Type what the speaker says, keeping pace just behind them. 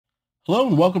Hello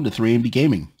and welcome to 3MB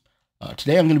Gaming.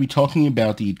 Today I'm going to be talking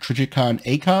about the Trijicon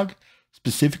ACOG,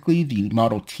 specifically the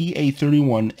model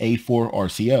TA31A4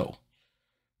 RCO.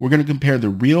 We're going to compare the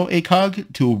real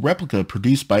ACOG to a replica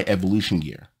produced by Evolution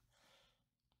Gear.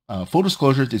 Full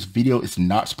disclosure, this video is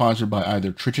not sponsored by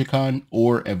either Trijicon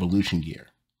or Evolution Gear.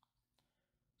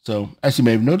 So, as you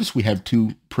may have noticed, we have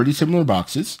two pretty similar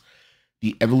boxes,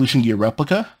 the Evolution Gear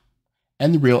Replica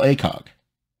and the real ACOG.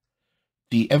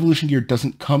 The Evolution Gear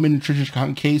doesn't come in a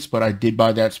Trijicon case, but I did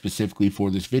buy that specifically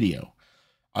for this video.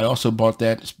 I also bought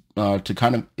that to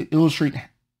kind of illustrate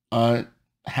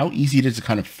how easy it is to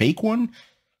kind of fake one,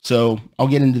 so I'll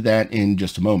get into that in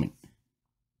just a moment.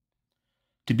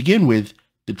 To begin with,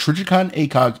 the Trijicon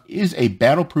ACOG is a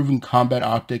battle-proven combat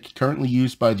optic currently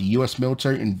used by the US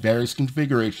military in various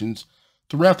configurations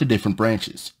throughout the different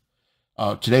branches.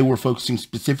 Today we're focusing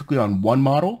specifically on one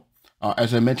model.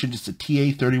 As I mentioned, it's the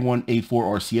TA31A4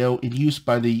 RCO in use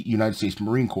by the United States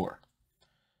Marine Corps.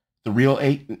 The real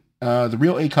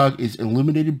ACOG is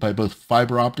illuminated by both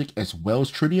fiber optic as well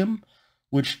as tritium,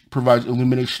 which provides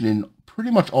illumination in pretty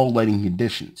much all lighting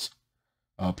conditions.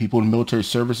 People in military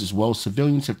service as well as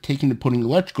civilians have taken to putting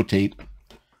electrical tape,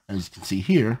 as you can see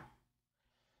here,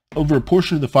 over a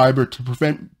portion of the fiber to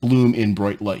prevent bloom in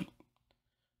bright light.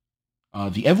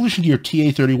 The Evolution Gear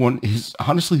TA31 is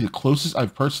honestly the closest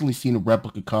I've personally seen a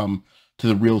replica come to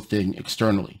the real thing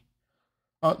externally.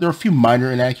 There are a few minor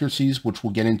inaccuracies, which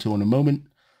we'll get into in a moment,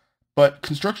 but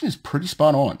construction is pretty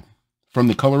spot on. From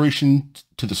the coloration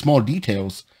to the small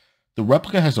details, the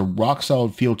replica has a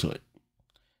rock-solid feel to it.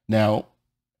 Now,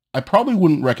 I probably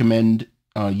wouldn't recommend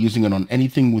using it on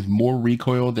anything with more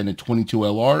recoil than a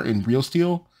 22LR in real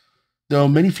steel, though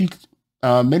many people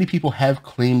have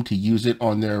claimed to use it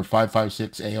on their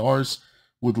 5.56 ARs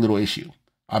with little issue.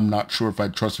 I'm not sure if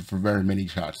I'd trust it for very many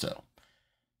shots though.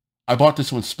 I bought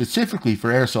this one specifically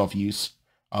for airsoft use,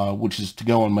 which is to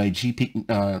go on my GNP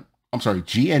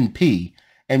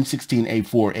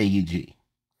M16A4 AEG.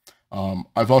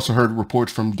 I've also heard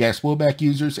reports from gas blowback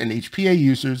users and HPA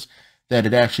users that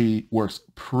it actually works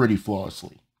pretty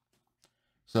flawlessly.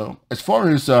 So as far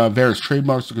as various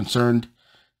trademarks are concerned,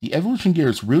 the Evolution Gear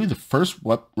is really the first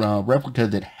replica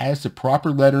that has the proper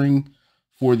lettering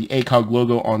for the ACOG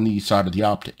logo on the side of the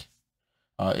optic.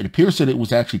 It appears that it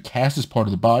was actually cast as part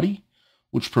of the body,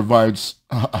 which provides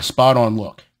a spot-on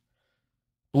look.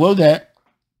 Below that,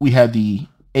 we have the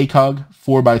ACOG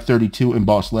 4x32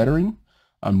 embossed lettering.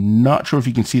 I'm not sure if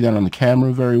you can see that on the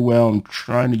camera very well. I'm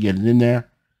trying to get it in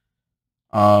there.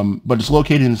 But it's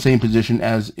located in the same position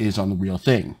as is on the real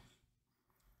thing.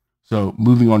 So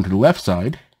moving on to the left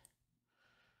side,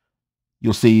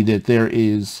 you'll see that there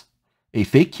is a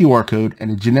fake QR code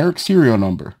and a generic serial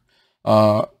number.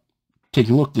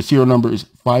 Taking a look, the serial number is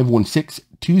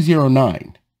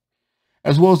 516209,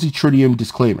 as well as the tritium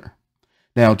disclaimer.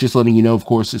 Now, just letting you know, of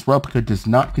course, this replica does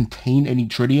not contain any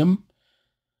tritium,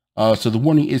 so the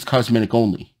warning is cosmetic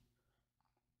only.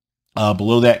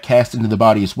 Below that, cast into the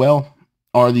body as well,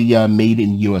 are the Made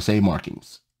in USA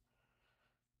markings.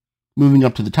 Moving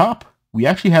up to the top, we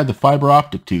actually have the fiber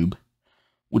optic tube,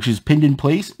 which is pinned in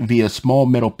place via a small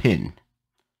metal pin.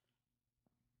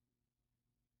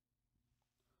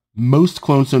 Most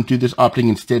clones don't do this, opting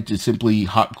instead to simply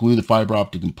hot glue the fiber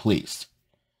optic in place.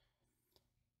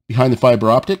 Behind the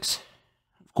fiber optics,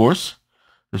 of course,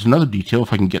 there's another detail.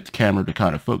 If I can get the camera to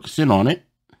kind of focus in on it,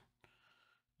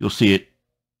 you'll see it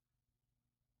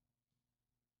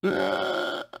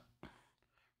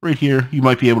right here. You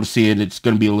might be able to see it. It's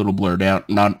going to be a little blurred out,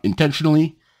 not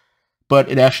intentionally,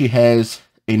 but it actually has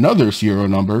another serial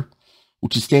number,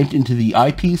 which is stamped into the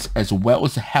eyepiece as well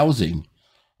as the housing.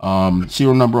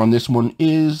 Serial number on this one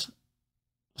is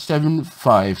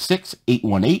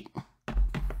 756818,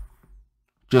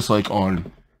 just like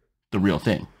on the real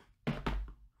thing.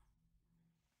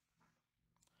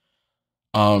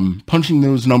 Punching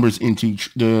those numbers into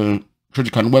the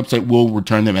Trijicon website will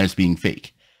return them as being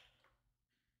fake.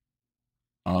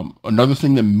 Another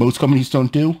thing that most companies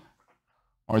don't do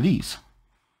are these.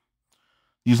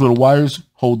 These little wires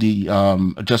hold the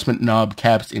adjustment knob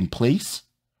caps in place,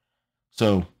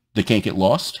 so they can't get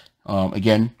lost.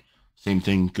 Again, same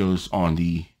thing goes on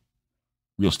the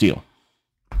real steel.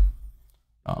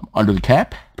 Under the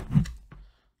cap,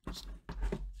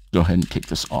 go ahead and take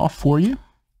this off for you.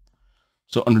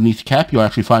 So underneath the cap, you'll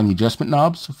actually find the adjustment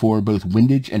knobs for both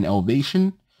windage and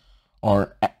elevation.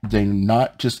 They're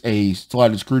not just a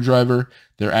slotted screwdriver,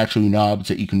 they're actually knobs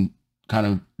that you can kind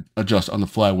of adjust on the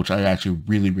fly, which I actually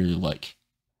really like.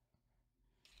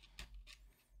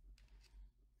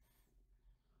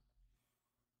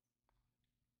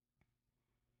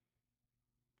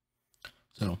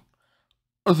 So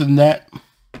Other than that,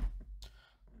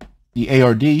 the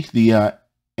ARD, the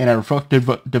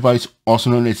anti-reflective device, also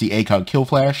known as the ACOG Kill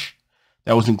Flash,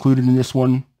 that was included in this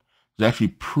one. It was actually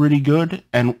pretty good,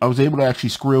 and I was able to actually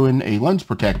screw in a lens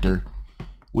protector,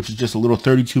 which is just a little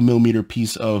 32mm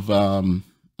piece of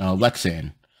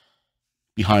Lexan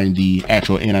behind the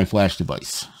actual anti-flash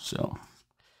device. So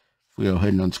if we go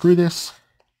ahead and unscrew this,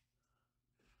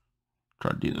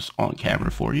 try to do this on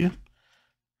camera for you.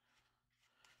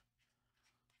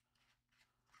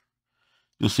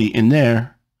 You'll see in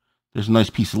there's a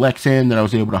nice piece of Lexan that I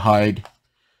was able to hide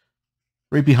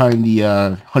right behind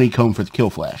the honeycomb for the kill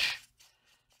flash.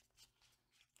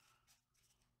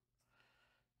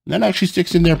 And that actually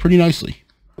sticks in there pretty nicely.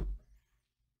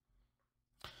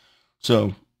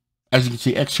 So, as you can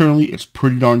see, externally, it's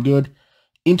pretty darn good.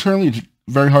 Internally, it's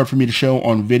very hard for me to show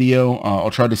on video.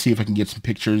 I'll try to see if I can get some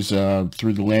pictures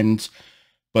through the lens.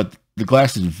 But the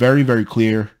glass is very, very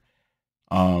clear.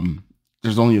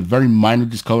 There's only a very minor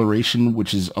discoloration,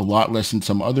 which is a lot less than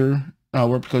some other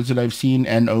replicas that I've seen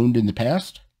and owned in the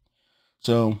past.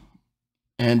 So,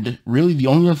 and really the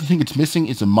only other thing it's missing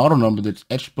is a model number that's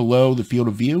etched below the field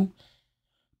of view.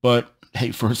 But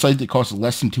hey, for a sight that costs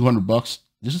less than $200,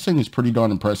 this thing is pretty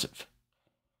darn impressive.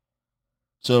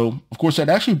 So, of course, that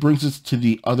actually brings us to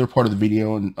the other part of the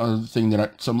video and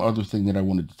some other thing that I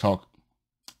wanted to talk.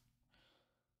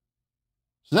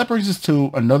 So that brings us to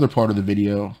another part of the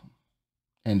video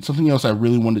and something else I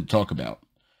really wanted to talk about.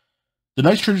 The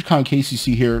nice Trijicon case you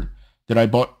see here that I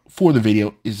bought for the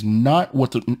video is not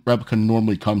what the replica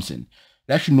normally comes in.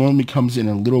 It actually normally comes in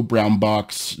a little brown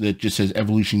box that just says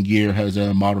Evolution Gear, has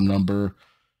a model number,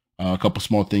 a couple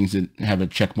small things that have a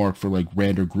check mark for like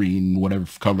red or green, whatever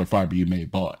color fiber you may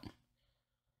have bought.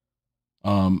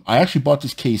 I actually bought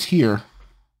this case here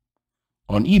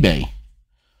on eBay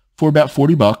for about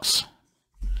 $40,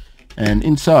 and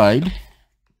inside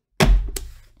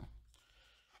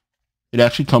it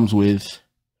actually comes with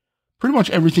pretty much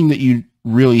everything that you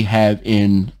really have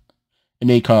in an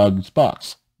ACOG's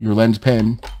box. Your lens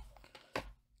pen,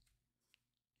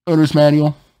 owner's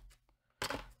manual,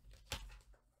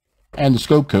 and the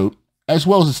scope coat, as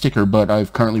well as a sticker, but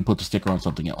I've currently put the sticker on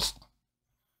something else.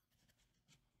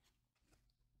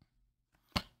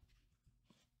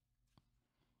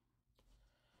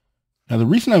 Now, the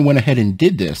reason I went ahead and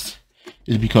did this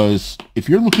is because if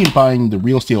you're looking at buying the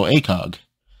real steel ACOG,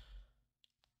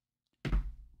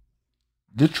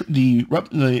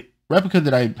 the replica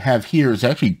that I have here is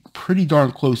actually pretty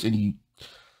darn close, and you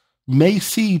may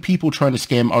see people trying to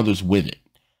scam others with it.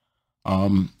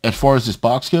 As far as this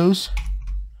box goes,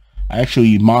 I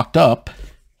actually mocked up,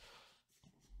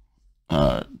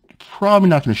 probably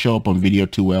not going to show up on video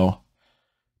too well,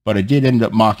 but I did end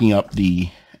up mocking up the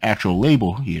actual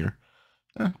label here.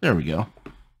 There we go.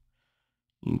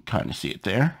 You can kind of see it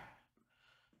there.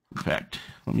 In fact,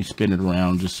 let me spin it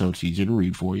around just so it's easier to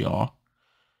read for y'all.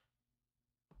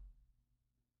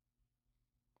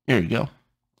 There you go.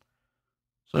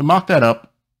 So I mocked that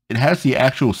up. It has the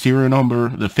actual serial number,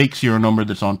 the fake serial number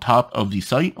that's on top of the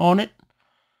sight on it.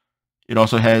 It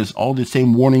also has all the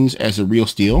same warnings as the real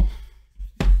steel.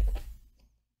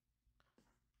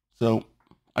 So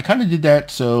I kind of did that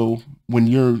so when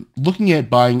you're looking at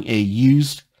buying a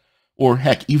used, or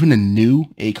heck, even a new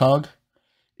ACOG,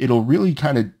 it'll really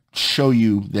kind of show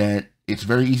you that it's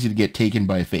very easy to get taken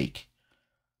by a fake.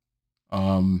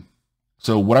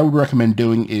 So what I would recommend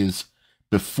doing is,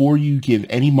 before you give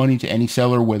any money to any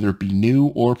seller, whether it be new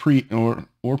or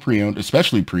pre-owned,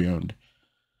 especially pre-owned,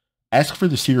 ask for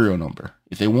the serial number.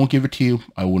 If they won't give it to you,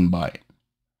 I wouldn't buy it.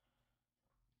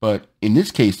 But in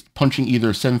this case, punching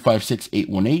either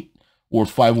 756818 or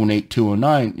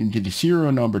 518209 into the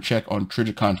serial number check on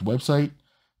Trijicon's website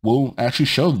will actually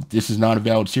show that this is not a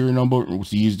valid serial number. It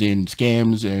was used in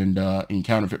scams and in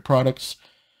counterfeit products.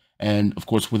 And of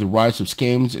course, with the rise of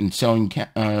scams and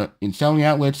selling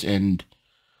outlets and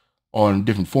on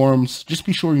different forums, just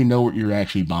be sure you know what you're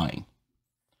actually buying.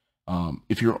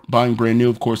 If you're buying brand new,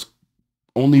 of course,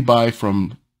 only buy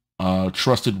from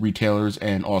trusted retailers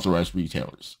and authorized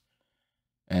retailers.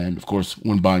 And of course,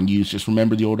 when buying used, just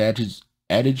remember the old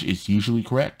adage is usually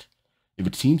correct. If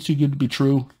it seems too good to be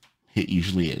true, it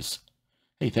usually is.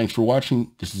 Hey, thanks for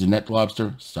watching. This is Annette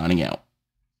Lobster, signing out.